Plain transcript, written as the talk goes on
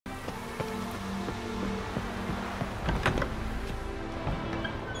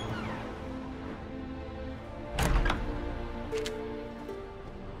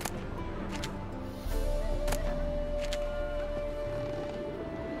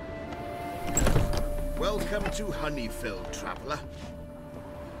Welcome to Honeyfield, traveller.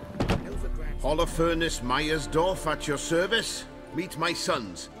 Holofernes Meyersdorf at your service. Meet my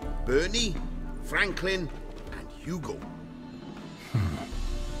sons, Bernie, Franklin, and Hugo.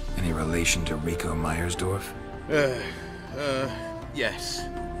 Any relation to Rico Meyersdorf? Yes.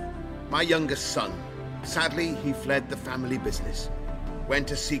 My youngest son. Sadly, he fled the family business. Went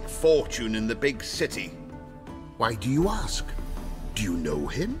to seek fortune in the big city. Why do you ask? Do you know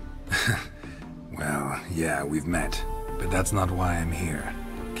him? Well, yeah, we've met. But that's not why I'm here.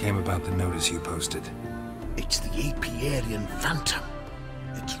 Came about the notice you posted. It's the Apiarian phantom.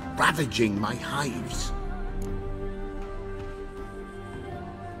 It's ravaging my hives.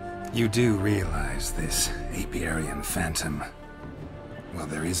 You do realize this Apiarian phantom? Well,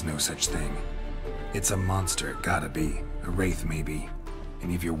 there is no such thing. It's a monster, gotta be. A wraith, maybe.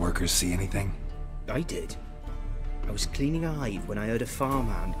 Any of your workers see anything? I did. I was cleaning a hive when I heard a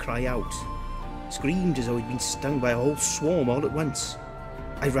farmhand cry out. Screamed as though he'd been stung by a whole swarm all at once.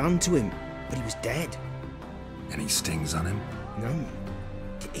 I ran to him, but he was dead. Any stings on him? None.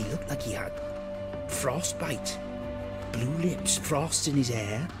 He looked like he had frostbite. Blue lips, frost in his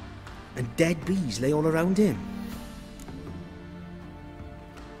hair, and dead bees lay all around him.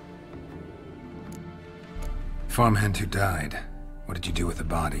 Farmhand who died. What did you do with the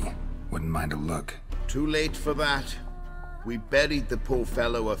body? Wouldn't mind a look. Too late for that. We buried the poor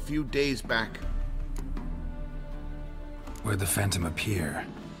fellow a few days back. Where'd the phantom appear?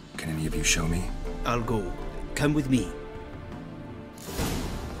 Can any of you show me? I'll go. Come with me.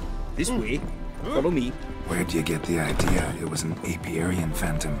 This way. Follow me. Where'd you get the idea it was an Apiarian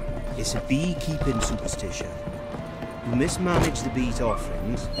phantom? It's a beekeeping superstition. You mismanage the bees'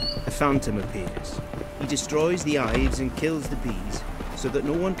 offerings, a phantom appears. He destroys the hives and kills the bees, so that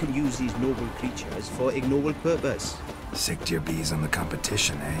no one can use these noble creatures for ignoble purpose. Sicked your bees on the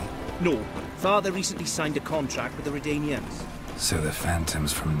competition, eh? No. Father recently signed a contract with the Redanians. So the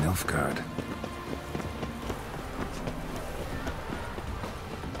phantom's from Nilfgaard.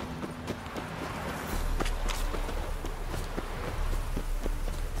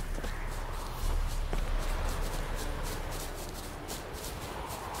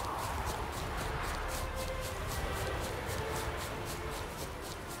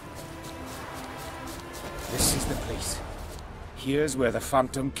 This is the place. Here's where the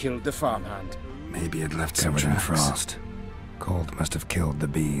phantom killed the farmhand. Maybe it left covered in frost. Cold must have killed the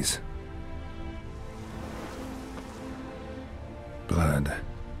bees. Blood.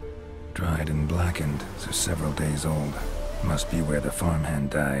 Dried and blackened, so several days old. Must be where the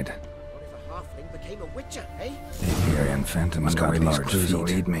farmhand died. What if a halfling became a witcher, eh? The Apiarian phantom's got large clues will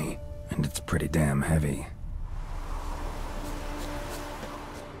lead me, and it's pretty damn heavy.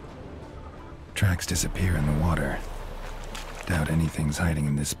 Tracks disappear in the water. Doubt anything's hiding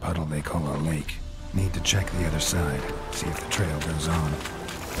in this puddle they call a lake. Need to check the other side, see if the trail goes on.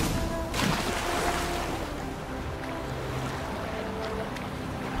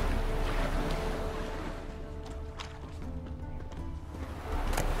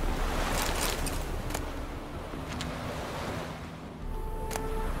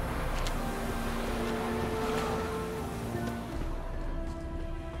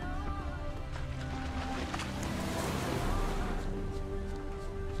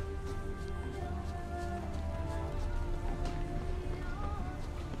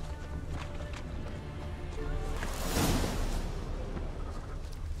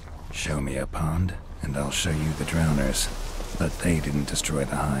 Show me a pond, and I'll show you the drowners. But they didn't destroy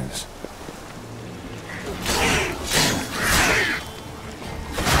the hives.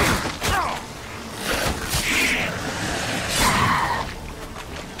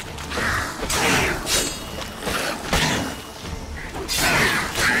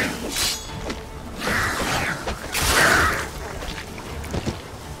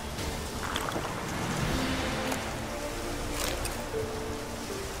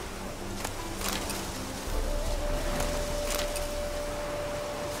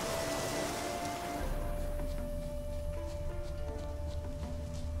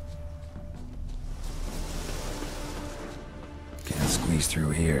 Squeeze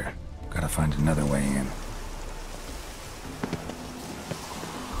through here. Gotta find another way in.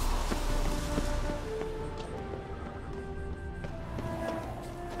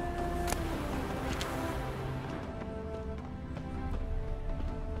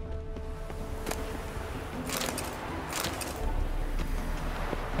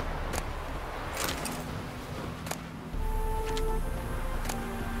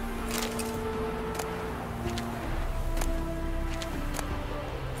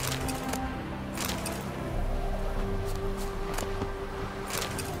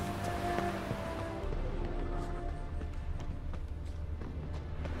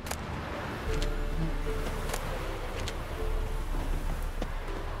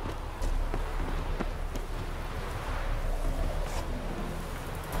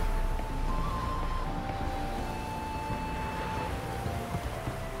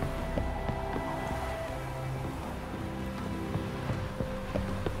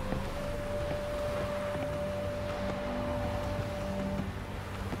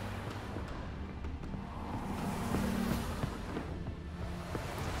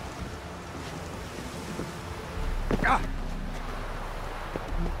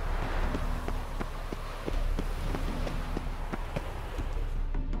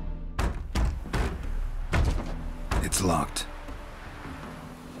 It's locked.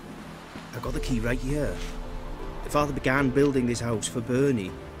 I got the key right here. The father began building this house for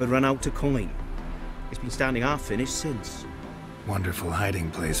Bernie, but ran out of coin. It's been standing half finished since. Wonderful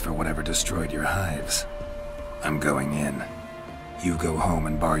hiding place for whatever destroyed your hives. I'm going in. You go home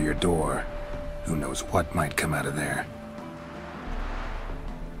and bar your door. Who knows what might come out of there.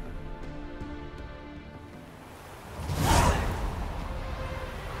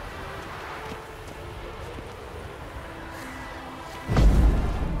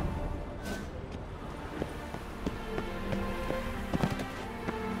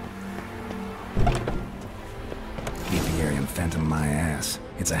 Apiarian phantom my ass.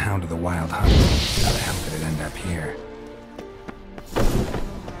 It's a hound of the wild hunt. How the hell did it end up here?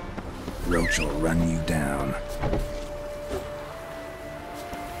 Roach will run you down.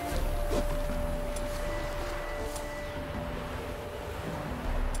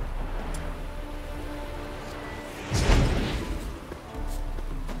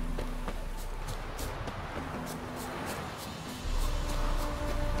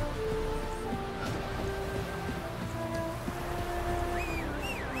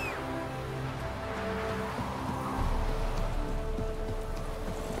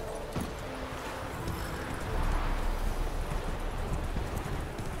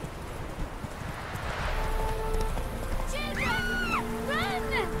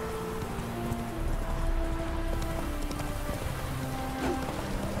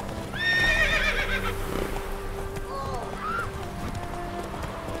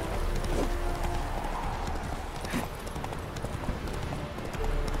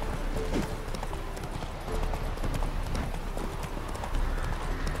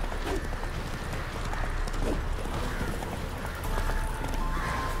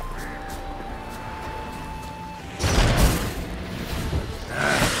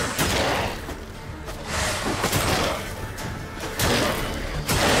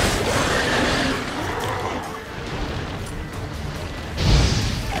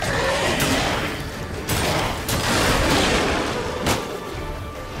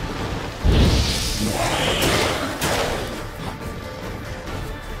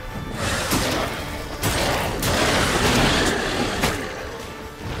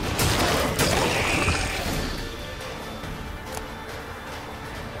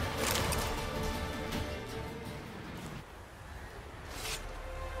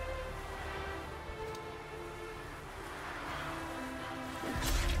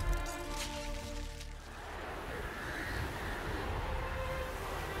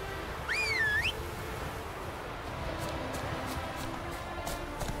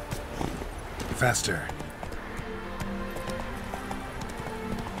 Faster.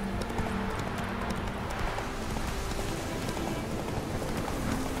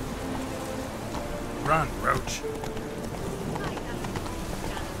 Run, Roach.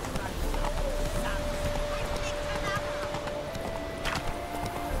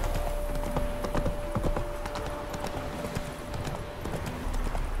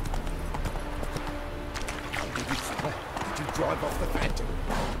 Did you drive off the Phantom?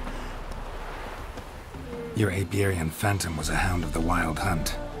 Your Apiarian phantom was a hound of the wild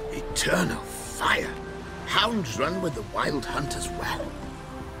hunt. Eternal fire! Hounds run with the wild hunt as well.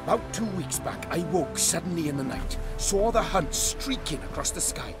 About 2 weeks back, I woke suddenly in the night, saw the hunt streaking across the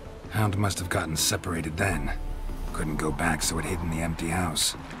sky. Hound must have gotten separated then. Couldn't go back, so it hid in the empty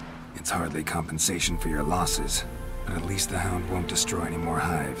house. It's hardly compensation for your losses, but at least the hound won't destroy any more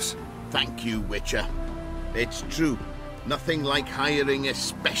hives. Thank you, Witcher. It's true. Nothing like hiring a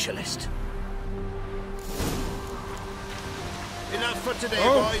specialist. Enough for today,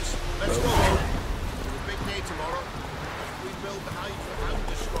 boys. Let's go home. It's a big day tomorrow. We build the hive for hound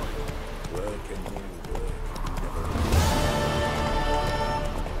destroy. Work and more work.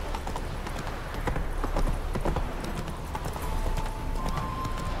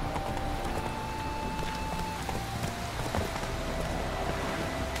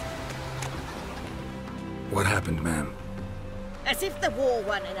 What happened, ma'am? As if the war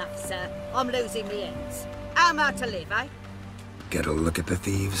weren't enough, sir. I'm losing me ends. How am I to live, eh? Get a look at the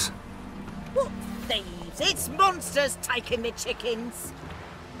thieves? What thieves? It's monsters taking me chickens.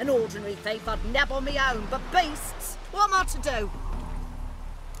 An ordinary thief I'd nab on me own, but beasts? What am I to do?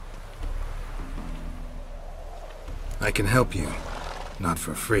 I can help you. Not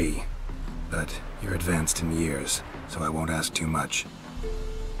for free, but you're advanced in years, so I won't ask too much.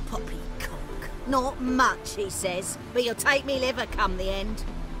 Poppycock. Not much, he says, but you'll take me liver come the end.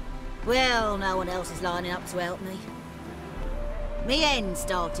 Well, no one else is lining up to help me. Me hen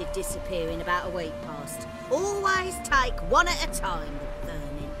started disappearing about a week past. Always take one at a time, the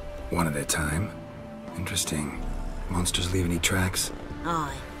vermin. One at a time? Interesting. Monsters leave any tracks?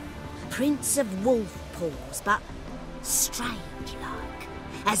 Aye. Prints of wolf paws, but strange-like.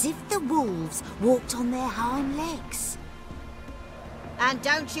 As if the wolves walked on their hind legs. And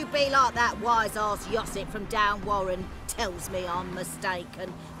don't you be like that wise-ass Yossip from down Warren. Tells me I'm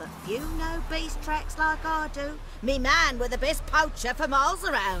mistaken. But few know beast tracks like I do. Me man were the best poacher for miles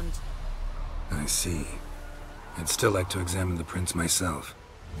around. I see. I'd still like to examine the prints myself.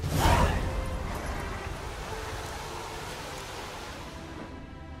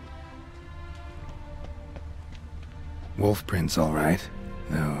 Wolf prints, all right.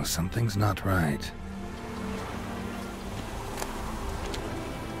 No, something's not right.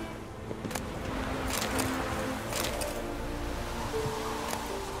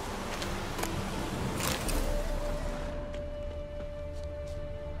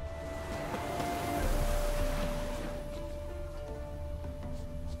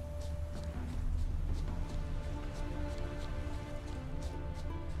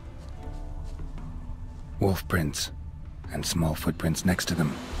 Wolf prints, and small footprints next to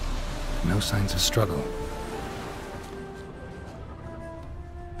them. No signs of struggle.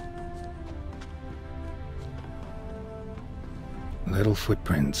 Little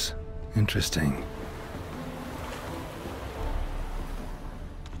footprints. Interesting.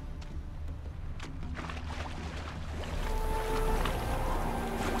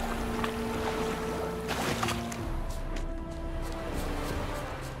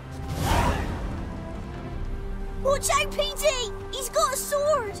 Watch out, PD! He's got a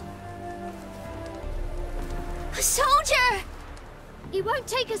sword! A soldier! He won't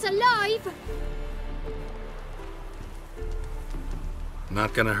take us alive!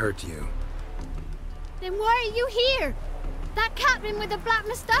 Not gonna hurt you. Then why are you here? That captain with the black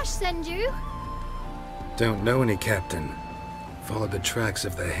moustache send you? Don't know any captain. Followed the tracks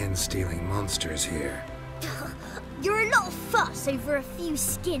of the hen-stealing monsters here. You're a lot of fuss over a few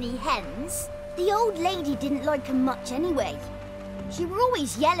skinny hens. The old lady didn't like 'em much anyway. She were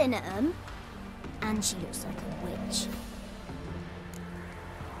always yelling at 'em. And she looks like a witch.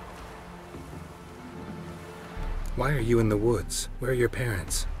 Why are you in the woods? Where are your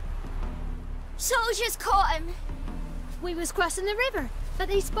parents? Soldiers caught him. We was crossing the river, but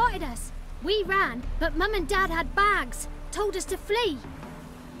they spotted us. We ran, but Mum and Dad had bags. Told us to flee.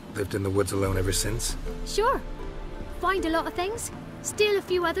 Lived in the woods alone ever since? Sure. Find a lot of things, steal a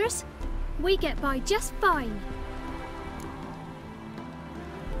few others. We get by just fine.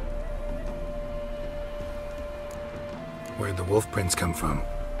 Where'd the wolf prints come from?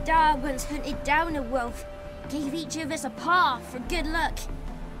 Dad once hunted down a wolf. Gave each of us a paw for good luck.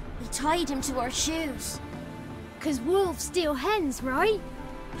 We tied him to our shoes. 'Cause wolves steal hens, right?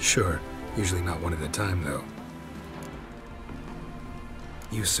 Sure. Usually not one at a time, though.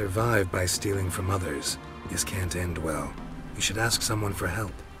 You survive by stealing from others. This can't end well. You should ask someone for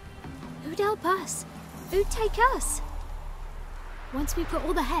help. Who'd help us? Who'd take us? Once we've got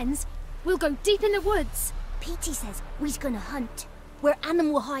all the hens, we'll go deep in the woods. Petey says we's gonna hunt. We're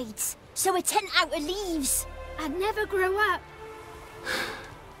animal hides, so a tent out of leaves. I'd never grow up.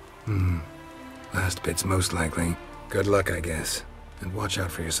 Last bit's most likely. Good luck, I guess. And watch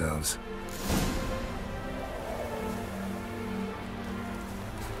out for yourselves.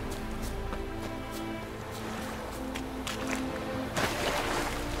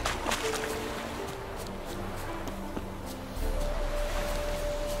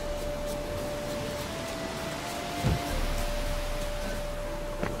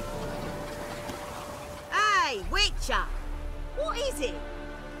 Hey, Witcher! What is it?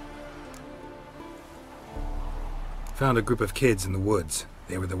 Found a group of kids in the woods.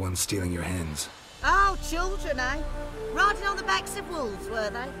 They were the ones stealing your hens. Oh, children, eh? Riding on the backs of wolves, were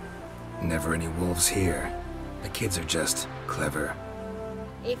they? Never any wolves here. The kids are just clever.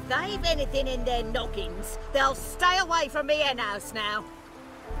 If they've anything in their noggins, they'll stay away from me hen house now.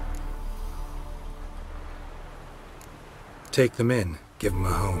 Take them in. Give them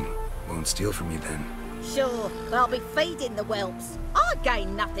a home. Won't steal from you then. Sure, but I'll be feeding the whelps. I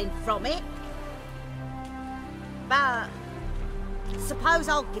gain nothing from it. But suppose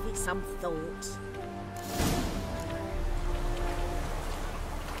I'll give it some thought.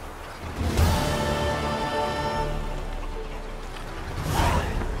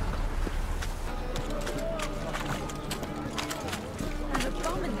 An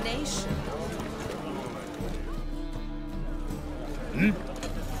abomination.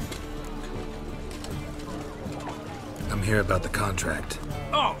 I'm here about the contract.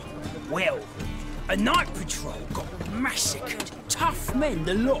 Oh, well, A night patrol got massacred. Tough men,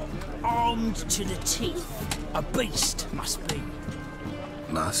 the lot, armed to the teeth. A beast, must be.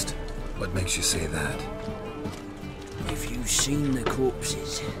 Must? What makes you say that? If you've seen the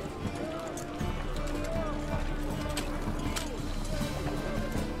corpses.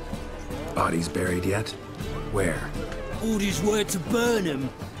 Bodies buried yet? Where? Orders were to burn them.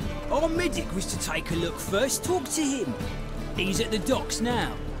 Our medic was to take a look first, talk to him. He's at the docks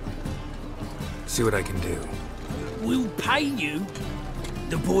now. See what I can do. We'll pay you.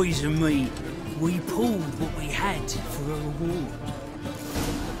 The boys and me, we pulled what we had for a reward.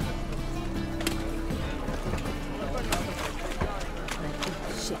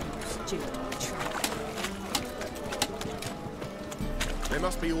 There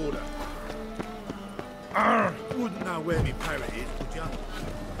must be order. Wouldn't know where me parrot is, would ya?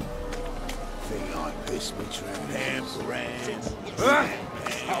 Think I pissed me tramp.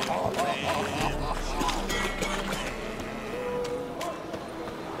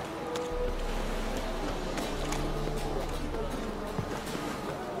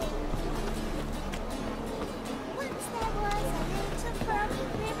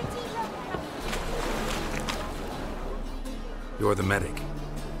 You're the medic.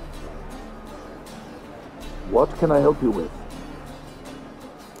 What can I help you with?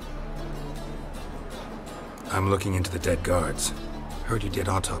 I'm looking into the dead guards. Heard you did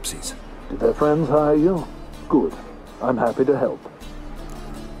autopsies. Did their friends hire you? Good. I'm happy to help.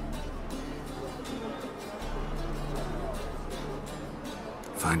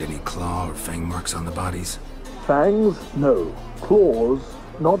 Find any claw or fang marks on the bodies? Fangs? No. Claws?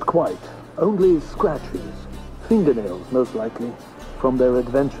 Not quite. Only scratches. Fingernails, most likely. From their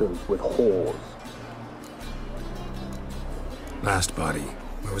adventures with whores. Last body.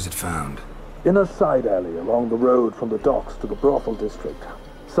 Where was it found? In a side alley along the road from the docks to the brothel district.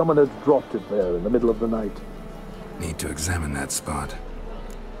 Someone had dropped it there in the middle of the night. Need to examine that spot.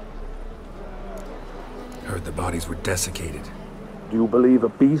 Heard the bodies were desiccated. Do you believe a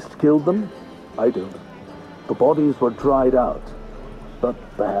beast killed them? I don't. The bodies were dried out. But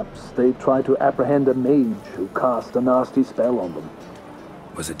perhaps they tried to apprehend a mage who cast a nasty spell on them.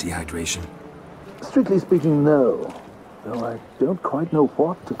 Was it dehydration? Strictly speaking, no. Though I don't quite know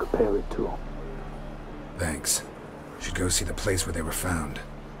what to compare it to. Thanks. Should go see the place where they were found.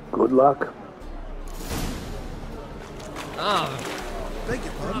 Good luck. Beg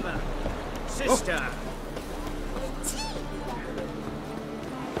your pardon? Brother, sister.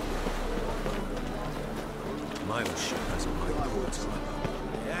 My old ship has a white quarters.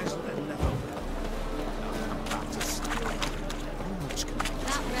 It hasn't enough of it. I'm about to steal it. How much can I...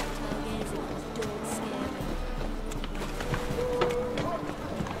 That reptile gazing was dog scary.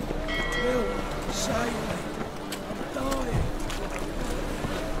 Will, save me. I'm dying.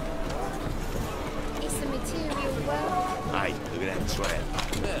 It's the material world. Hey, look at that trap.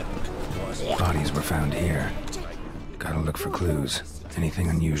 Bodies were found here. Gotta look for clues. Anything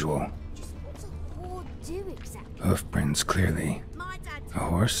unusual. What's a whore do exactly? Hoof prints, clearly. A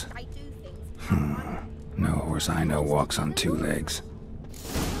horse? No horse I know walks on two legs.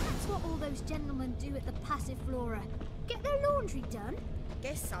 That's what all those gentlemen do at the Passiflora. Get their laundry done.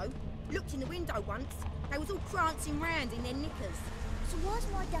 Guess so. Looked in the window once. They was all prancing round in their knickers. So why's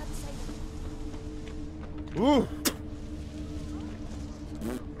my dad saying... Ooh.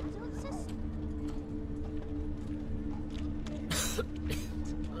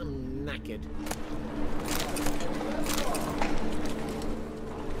 I'm knackered.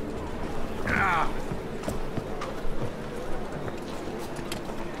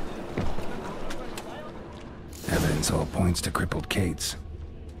 Evidence all points to crippled Kate's.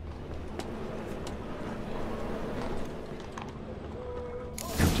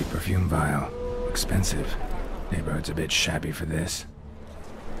 Empty perfume vial. Expensive. Neighborhood's a bit shabby for this.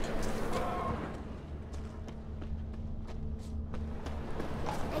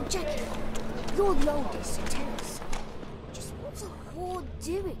 Hey, Jackie, you're the oldest, so tell us. Just what's a whore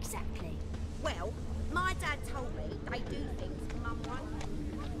do exactly? Well, my dad told me they do things Mum won't.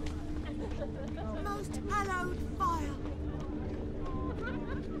 Most hallowed fire.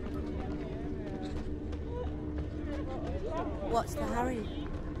 What's the hurry,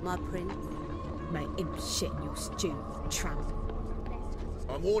 my prince? Make him shit in your stew, tramp.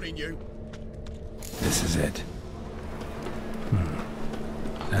 I'm warning you. This is it.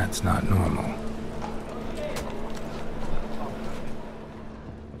 That's not normal.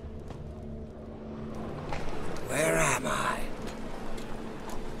 Where am I?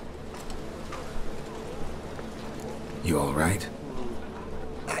 You all right?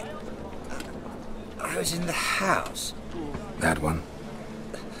 I was in the house. That one?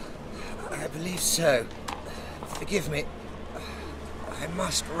 I believe so. Forgive me. I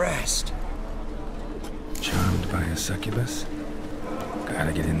must rest. Charmed by a succubus?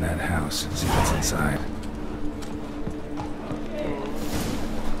 Gotta get in that house, see what's inside.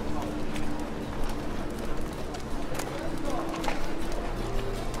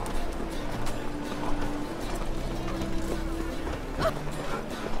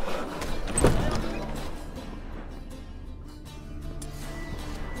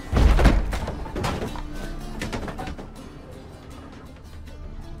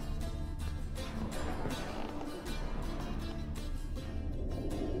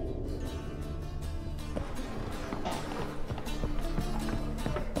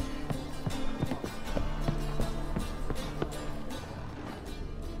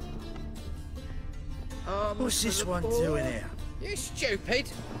 What's this one doing here? You stupid!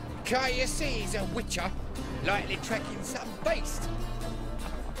 Can't you see he's a witcher? Likely tracking some beast.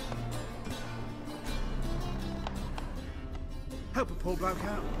 Help a poor bloke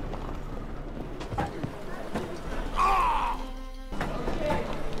out.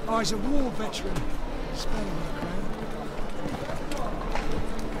 Oh, he's a war veteran. Spare him the crown.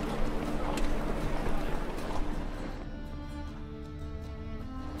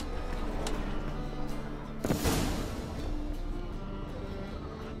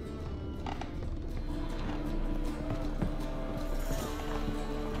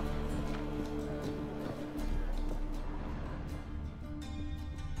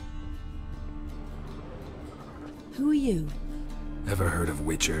 Who are you? Ever heard of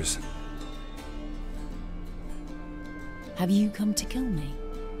witchers? Have you come to kill me?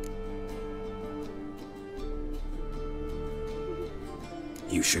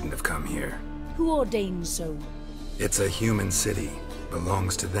 You shouldn't have come here. Who ordained so? It's a human city.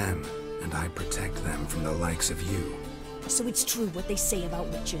 Belongs to them, and I protect them from the likes of you. So it's true what they say about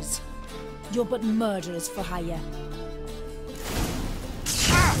witches. You're but murderers for hire.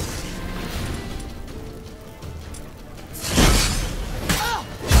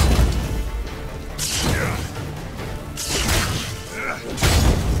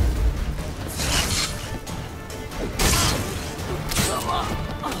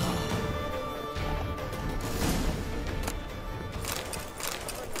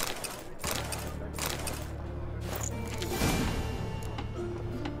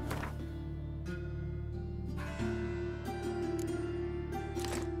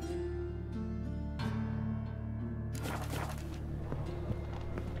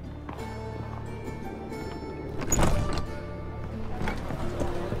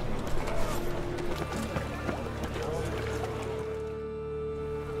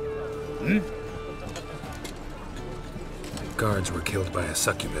 Guards were killed by a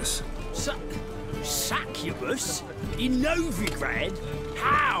succubus. Succubus? In Novigrad?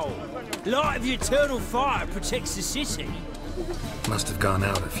 How? Light of the eternal fire protects the city. Must have gone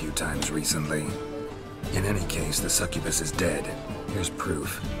out a few times recently. In any case, the succubus is dead. Here's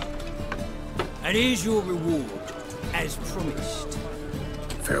proof. And here's your reward, as promised.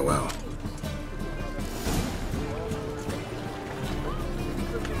 Farewell.